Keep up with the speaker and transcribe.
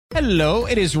Hello,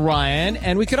 it is Ryan,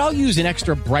 and we could all use an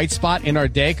extra bright spot in our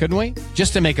day, couldn't we?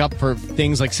 Just to make up for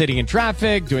things like sitting in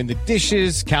traffic, doing the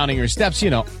dishes, counting your steps,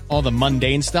 all the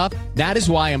mundane stuff. That is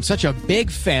why I'm such a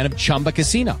big fan of Chumba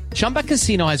Casino. Chumba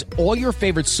Casino has all your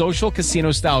favorite social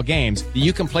casino-style games that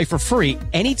you can play for free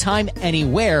anytime,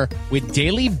 anywhere with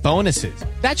daily bonuses.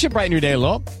 That should brighten your day a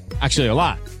little. Actually, a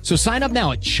lot. So sign up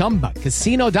now at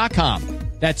ChumbaCasino.com.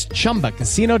 That's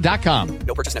ChumbaCasino.com.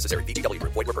 No purchase necessary. VGW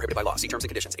Group. Void where prohibited by law. See terms and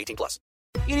conditions. 18+.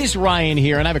 It is Ryan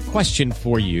here, and I have a question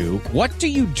for you. What do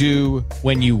you do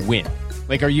when you win?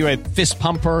 Like, are you a fist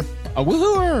pumper, a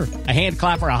woohooer, a hand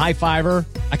clapper, a high fiver?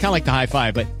 I kind of like the high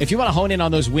five, but if you want to hone in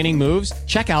on those winning moves,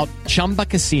 check out Chumba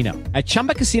Casino. At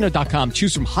ChumbaCasino.com,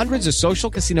 choose from hundreds of social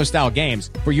casino-style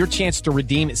games for your chance to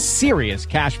redeem serious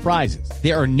cash prizes.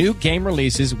 There are new game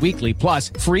releases weekly, plus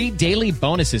free daily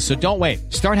bonuses, so don't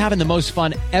wait. Start having the most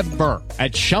fun ever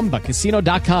at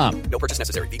ChumbaCasino.com. No purchase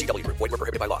necessary. VGW Group. Void where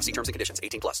prohibited by law. See terms and conditions.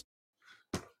 18+.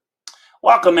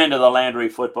 Welcome into the Landry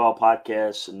Football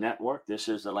Podcast Network. This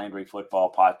is the Landry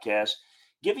Football Podcast,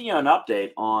 giving you an update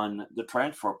on the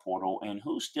transfer portal and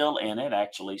who's still in it.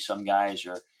 Actually, some guys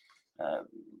are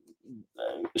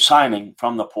signing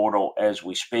from the portal as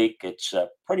we speak. It's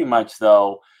pretty much,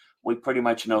 though, we pretty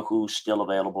much know who's still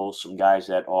available, some guys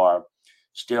that are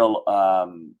still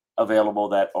available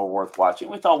that are worth watching.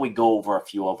 We thought we'd go over a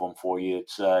few of them for you.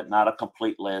 It's not a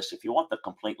complete list. If you want the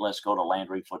complete list, go to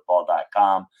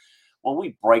LandryFootball.com. Well,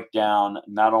 we break down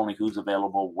not only who's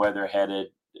available, where they're headed,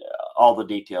 all the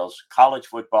details. College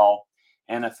football,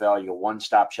 NFL, your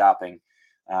one-stop shopping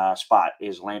spot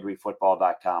is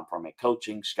LandryFootball.com. From a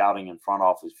coaching, scouting, and front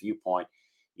office viewpoint,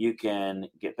 you can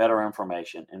get better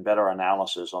information and better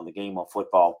analysis on the game of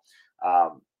football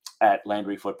at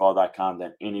LandryFootball.com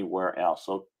than anywhere else.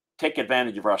 So take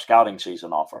advantage of our scouting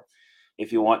season offer.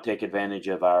 If you want, take advantage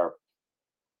of our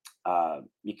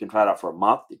you can try it out for a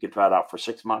month. You can try it out for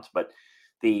 6 months, but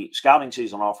the scouting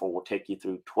season offer will take you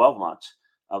through 12 months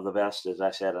of the best, as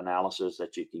I said, analysis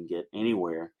that you can get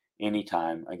anywhere,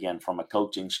 anytime, again, from a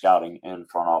coaching, scouting, and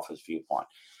front office viewpoint.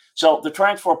 So the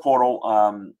transfer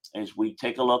portal, as we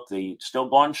take a look, still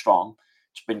going strong.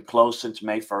 It's been closed since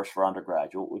May 1st for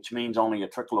undergraduate, which means only a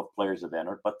trickle of players have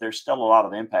entered, but there's still a lot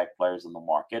of impact players in the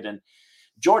market. And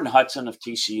Jordan Hudson of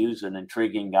TCU is an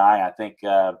intriguing guy. I think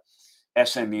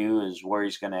SMU is where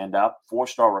he's going to end up.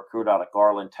 4-star recruit out of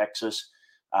Garland, Texas.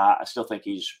 I still think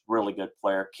he's a really good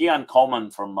player. Keon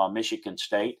Coleman from Michigan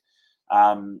State.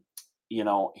 He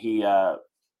down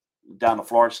to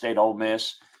Florida State, Ole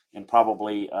Miss, and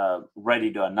probably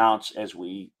ready to announce as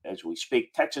we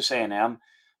speak. Texas A&M,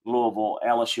 Louisville,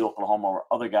 LSU, Oklahoma,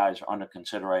 other guys are under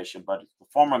consideration. But the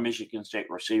former Michigan State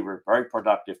receiver, very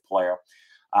productive player.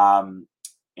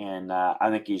 And I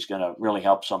think he's going to really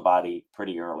help somebody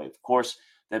pretty early. Of course,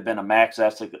 there's been a max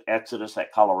exodus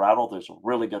at Colorado. There's a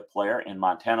really good player in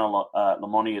Montana,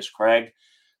 Lamonius Craig,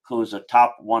 who is a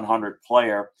top 100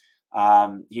 player.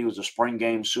 He was a spring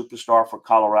game superstar for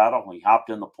Colorado. He hopped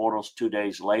in the portals 2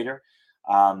 days later.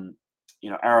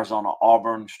 Arizona,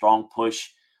 Auburn, strong push.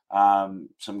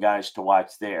 Some guys to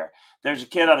watch there. There's a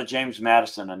kid out of James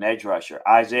Madison, an edge rusher,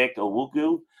 Isaac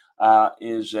Owugu.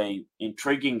 Is a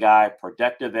intriguing guy,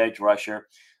 productive edge rusher.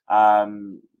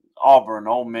 Auburn,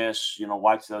 Ole Miss,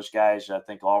 watch those guys. I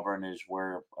think Auburn is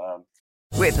where.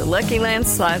 With the Lucky Land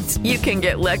Slots, you can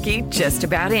get lucky just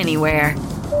about anywhere.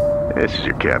 This is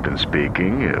your captain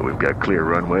speaking. We've got clear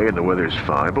runway and the weather's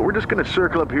fine, but we're just going to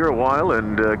circle up here a while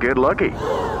and get lucky.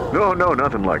 No,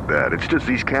 nothing like that. It's just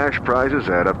these cash prizes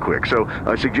add up quick. So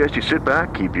I suggest you sit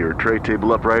back, keep your tray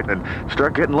table upright, and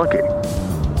start getting lucky.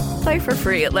 Play for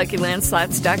free at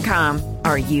LuckyLandSlots.com.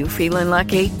 Are you feeling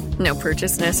lucky? No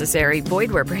purchase necessary.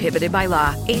 Void where prohibited by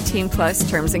law. 18+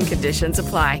 terms and conditions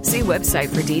apply. See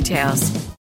website for details.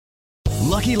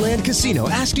 Lucky Land Casino,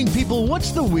 asking people,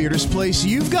 what's the weirdest place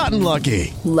you've gotten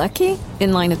lucky? Lucky?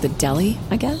 In line at the deli,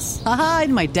 I guess? Aha,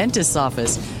 in my dentist's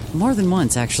office. More than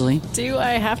once, actually. Do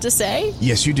I have to say?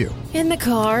 Yes, you do. In the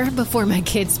car before my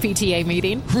kids' PTA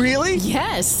meeting. Really?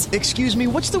 Yes. Excuse me,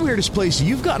 what's the weirdest place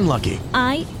you've gotten lucky?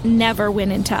 I never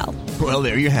win and tell. Well,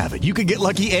 there you have it. You can get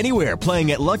lucky anywhere,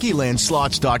 playing at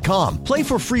LuckyLandSlots.com. Play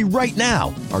for free right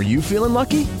now. Are you feeling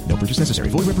lucky? No purchase necessary.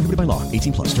 Void where prohibited by law.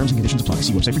 18+. Terms and conditions apply.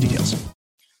 See website for details.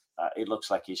 It looks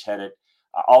like he's headed.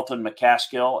 Alton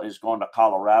McCaskill is going to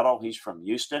Colorado. He's from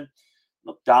Houston.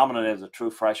 Looked dominant as a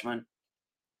true freshman.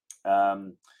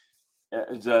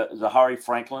 Zahari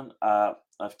Franklin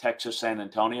of Texas San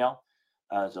Antonio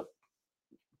is a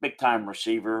big-time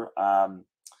receiver.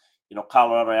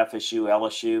 Colorado, FSU,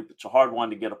 LSU. It's a hard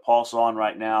one to get a pulse on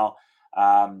right now.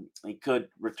 He could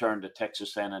return to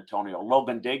Texas San Antonio.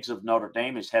 Logan Diggs of Notre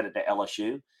Dame is headed to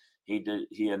LSU.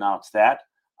 He announced that.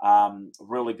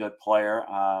 Really good player,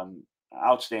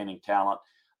 outstanding talent.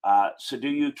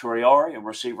 Saduyu Traore, a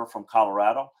receiver from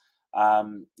Colorado.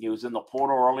 He was in the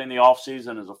portal early in the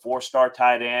offseason as a 4-star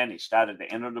tight end. He started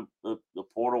to enter the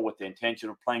portal with the intention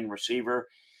of playing receiver,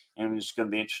 and it's going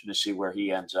to be interesting to see where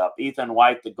he ends up. Ethan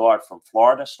White, the guard from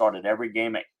Florida, started every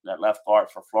game at left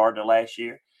guard for Florida last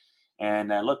year, and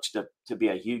looks to be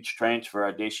a huge transfer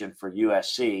addition for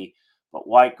USC. But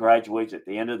White graduates at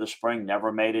the end of the spring,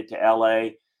 never made it to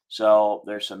L.A., so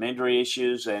there's some injury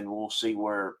issues, and we'll see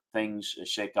where things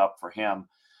shake up for him.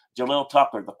 Jaleel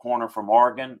Tucker, the corner from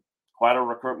Oregon, quite a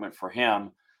recruitment for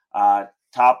him.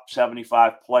 Top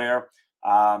 75 player.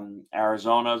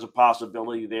 Arizona is a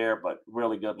possibility there, but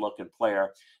really good-looking player.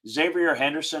 Xavier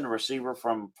Henderson, a receiver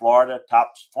from Florida,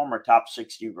 former top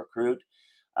 60 recruit.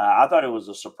 I thought it was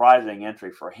a surprising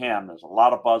entry for him. There's a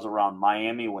lot of buzz around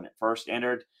Miami when it first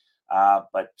entered.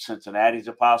 But Cincinnati's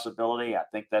a possibility. I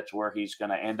think that's where he's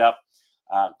going to end up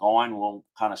going. We'll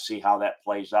kind of see how that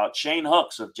plays out. Shane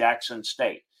Hooks of Jackson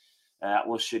State. That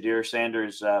was Shadir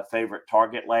Sanders' favorite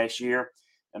target last year.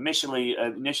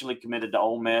 Initially committed to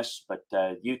Ole Miss, but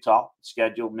Utah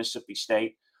scheduled Mississippi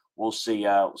State. We'll see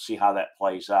how that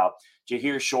plays out.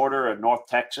 Jahir Shorter of North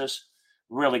Texas,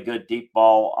 really good deep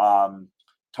ball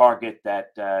target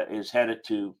that is headed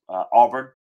to Auburn.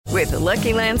 With the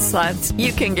Lucky Land Slots,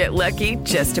 you can get lucky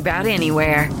just about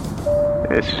anywhere.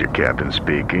 This is your captain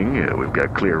speaking. We've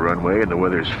got clear runway and the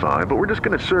weather's fine, but we're just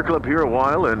going to circle up here a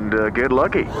while and get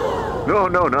lucky. No,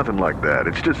 nothing like that.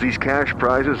 It's just these cash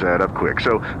prizes add up quick.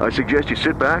 So I suggest you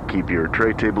sit back, keep your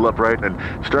tray table upright, and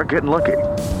start getting lucky.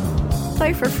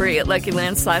 Play for free at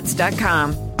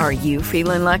LuckyLandSlots.com. Are you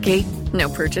feeling lucky? No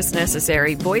purchase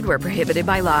necessary. Void where prohibited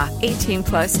by law.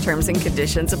 18+ terms and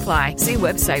conditions apply. See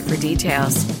website for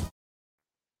details.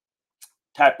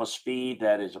 Type of speed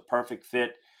that is a perfect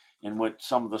fit in what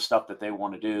some of the stuff that they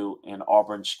want to do in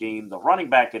Auburn's scheme. The running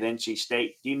back at NC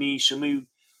State, Dini Sumu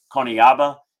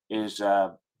Koniaba, is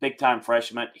a big-time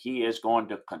freshman. He is going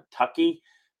to Kentucky.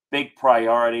 Big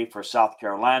priority for South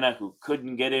Carolina, who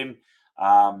couldn't get him.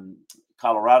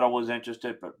 Colorado was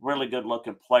interested, but really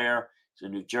good-looking player. He's a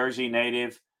New Jersey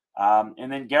native.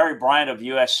 And then Gary Bryant of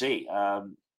USC.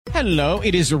 Hello,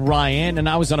 it is Ryan, and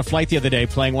I was on a flight the other day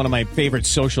playing one of my favorite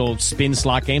social spin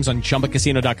slot games on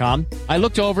ChumbaCasino.com. I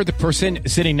looked over at the person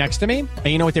sitting next to me, and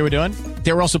you know what they were doing?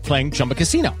 They were also playing Chumba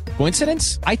Casino.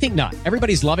 Coincidence? I think not.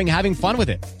 Everybody's loving having fun with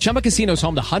it. Chumba Casino is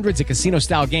home to hundreds of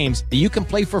casino-style games that you can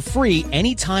play for free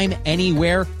anytime,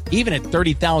 anywhere, even at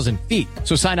 30,000 feet.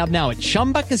 So sign up now at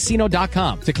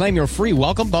ChumbaCasino.com to claim your free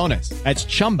welcome bonus. That's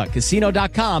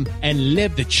ChumbaCasino.com and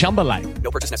live the Chumba life. No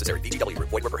purchase necessary. VGW.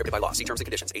 Void where prohibited by law. See terms and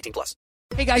conditions. 18+.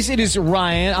 Hey guys, it is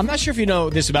Ryan. I'm not sure if you know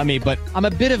this about me, but I'm a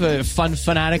bit of a fun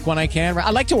fanatic when I can. I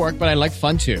like to work, but I like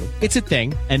fun too. It's a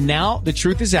thing. And now the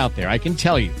truth is out there. I can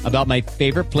tell you about my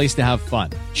favorite place to have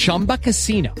fun. Chumba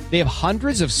Casino. They have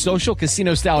hundreds of social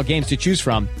casino style games to choose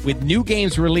from with new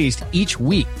games released each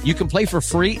week. You can play for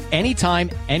free anytime,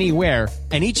 anywhere.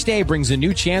 And each day brings a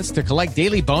new chance to collect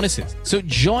daily bonuses. So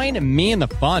join me in the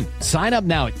fun. Sign up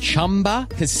now at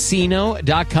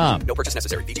ChumbaCasino.com. No purchase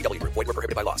necessary. VGW. Void where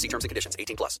prohibited by law. See terms and conditions.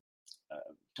 18+.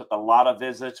 Took a lot of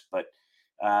visits, but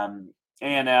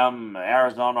A&M,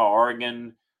 Arizona,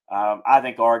 Oregon. I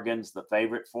think Oregon's the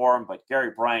favorite for him, but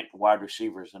Gary Bryant, wide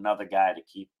receiver, is another guy to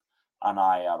keep an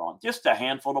eye out on. Just a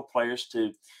handful of players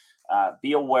to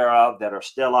be aware of that are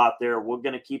still out there. We're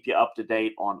going to keep you up to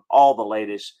date on all the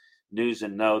latest news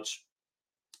and notes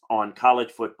on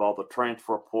college football, the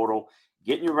transfer portal,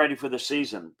 getting you ready for the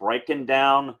season, breaking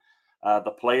down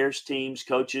the players, teams,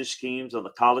 coaches, schemes on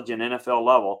the college and NFL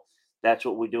level. That's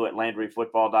what we do at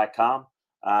LandryFootball.com.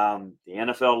 The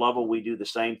NFL level, we do the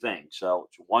same thing. So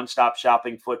it's one-stop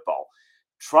shopping football.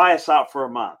 Try us out for a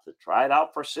month. Try it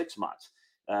out for 6 months.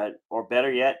 Or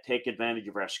better yet, take advantage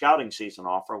of our scouting season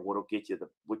offer, which will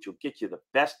get you the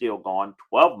best deal going,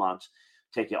 12 months.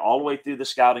 Take you all the way through the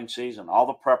scouting season, all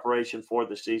the preparation for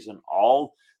the season,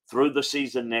 all through the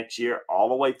season next year, all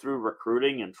the way through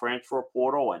recruiting and transfer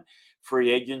portal and free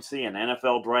agency and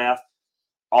NFL draft,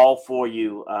 all for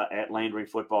you at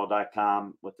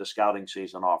LandryFootball.com with the scouting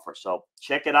season offer. So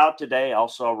check it out today.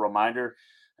 Also, a reminder,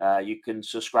 you can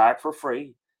subscribe for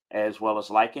free as well as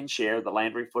like and share the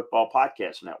Landry Football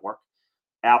Podcast Network.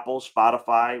 Apple,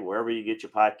 Spotify, wherever you get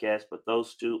your podcasts, but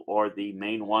those two are the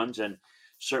main ones. And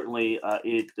certainly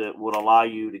it would allow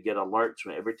you to get alerts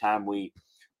every time we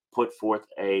put forth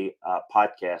a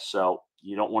podcast. So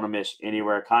you don't want to miss any of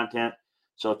our content.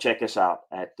 So check us out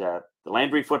at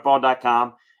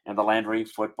theLandryFootball.com and the Landry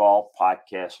Football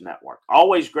Podcast Network.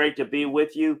 Always great to be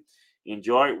with you.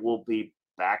 Enjoy. We'll be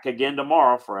back again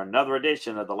tomorrow for another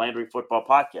edition of the Landry Football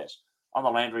Podcast on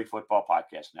the Landry Football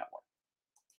Podcast Network.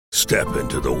 Step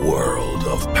into the world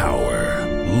of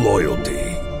power, loyalty,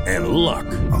 and luck.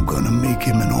 I'm going to make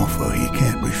him an offer he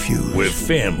can't refuse. With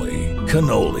family,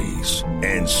 cannolis,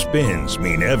 and spins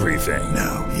mean everything.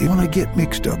 Now, you want to get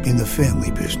mixed up in the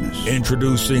family business.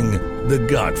 Introducing The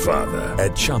Godfather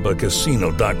at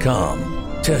ChumbaCasino.com.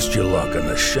 Test your luck in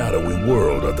the shadowy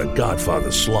world of The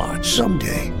Godfather slot.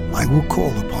 Someday, I will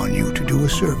call upon you to do a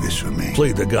service for me.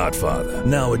 Play The Godfather,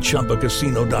 now at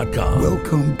ChumbaCasino.com.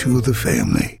 Welcome to the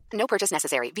family. No purchase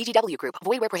necessary. VGW Group.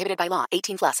 Void where prohibited by law.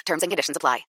 18+. Terms and conditions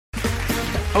apply.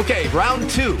 Okay, round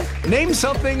two. Name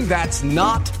something that's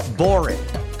not boring.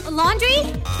 A laundry?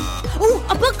 Ooh,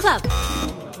 a book club.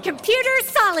 Computer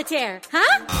solitaire,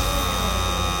 huh?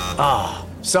 Ah,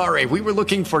 sorry. We were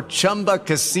looking for Chumba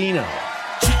Casino.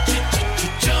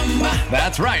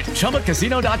 That's right.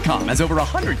 ChumbaCasino.com has over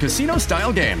 100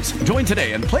 casino-style games. Join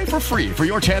today and play for free for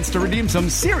your chance to redeem some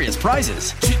serious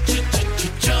prizes.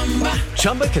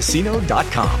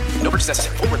 ChumbaCasino.com. No purchase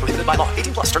necessary. Void where prohibited by law.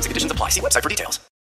 18+. Terms and conditions apply. See website for details.